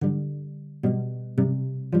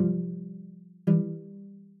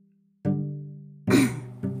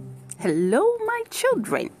Hello, my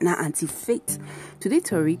children. Now, Auntie Faith. Today's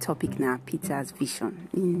story topic now Peter's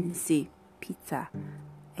vision. Say Peter,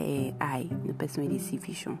 I, the person with the see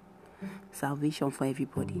vision, salvation for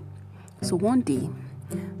everybody. So one day,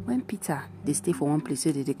 when Peter they stay for one place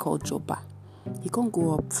where they call Joppa, he can't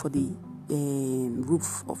go up for the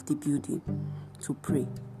roof of the building to pray.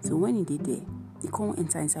 So when he did there, he can't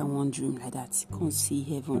enter inside one dream like that. He can't see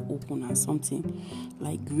heaven open and something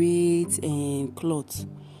like great cloth.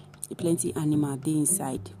 Plenty animal they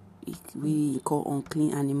inside. We call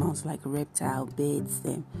unclean animals like reptile, birds.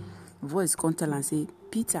 Voice come tell and say,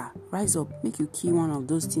 Peter, rise up, make you kill one of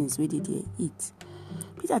those things where they eat.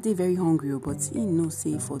 Peter they very hungry, but he no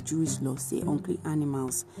say for Jewish law, say unclean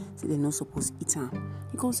animals, say they're not supposed to eat them.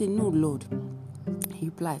 He can't say, no, Lord. He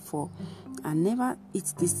reply, for I never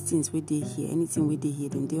eat these things where they hear. Anything where they hear,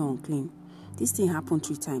 then they unclean. This thing happened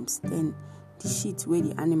 3 times. Then the shit where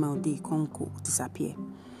the animal they can't go disappear.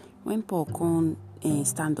 When Paul can't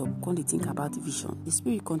stand up, can't they think about the vision, the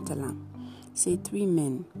spirit can't tell him. Say 3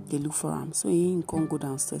 men, they look for him. So he can't go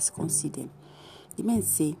downstairs, can't see them. The men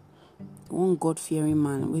say, one God-fearing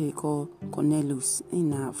man, where they call Cornelius,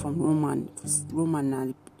 from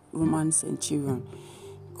Roman centurion,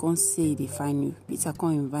 can't say they find you. Peter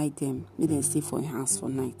can't invite them, make them stay for a house for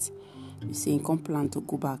night. He say he can't plan to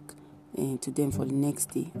go back to them for the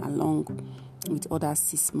next day, along with other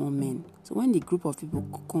 6 more men. So when the group of people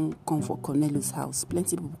come for Cornelius' house,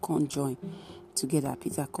 plenty people can't join together.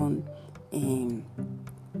 Peter can't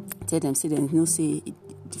tell them, say there is no say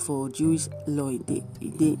for Jewish law, they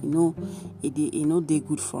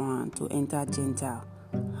good for him to enter Gentile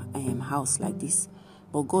house like this.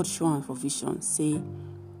 But God show him for vision, say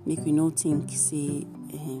make we no think say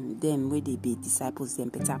them where they be disciples them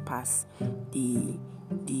better pass the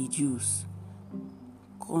Jews.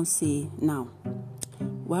 Can't say now.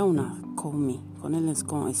 Why una call me? Cornelius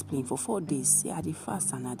can't explain. For 4 days, say I dey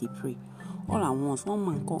fast and I dey pray. All at once, one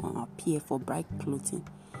man come appear for bright clothing.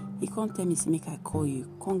 He can't tell me say make I call you.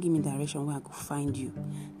 Can't give me direction where I could find you.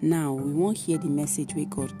 Now we won't hear the message where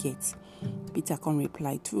God gets. Peter can't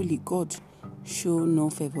reply. Truly, God show no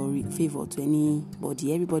favor to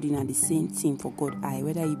anybody. Everybody na the same thing for God eye.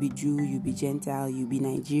 Whether you be Jew, you be Gentile, you be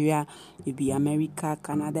Nigeria, you be America,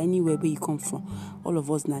 Canada, anywhere where you come from, all of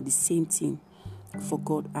us na the same thing for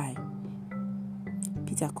God eye.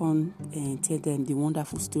 Peter come and tell them the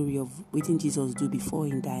wonderful story of what Jesus do before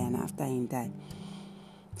he died and after he died,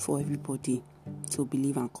 for everybody to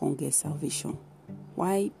believe and come get salvation.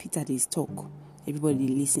 Why Peter dey talk, everybody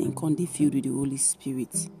dey listen, come dey filled with the Holy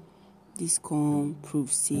Spirit. This can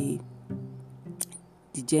prove say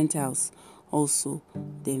the Gentiles also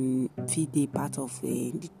them feed the part of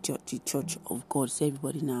the church of God. So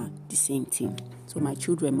everybody now the same thing. So my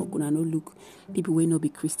children, gonna no look people will not be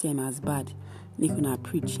Christian as bad. They gonna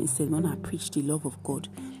preach instead. Gonna preach the love of God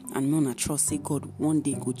and gonna trust say God one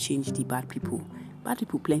day go change the bad people. Bad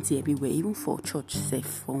people plenty everywhere, even for church, safe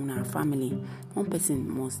for our family. One person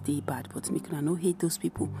must stay bad, but make una no hate those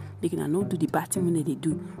people. Make una no do the bad thing when they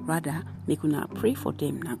do. Rather, make una pray for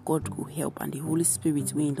them. Now God go help, and the Holy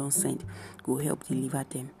Spirit when He don't send go help deliver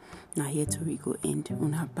them. Now here to we go end.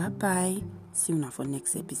 Una bye bye. See you now for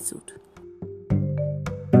next episode.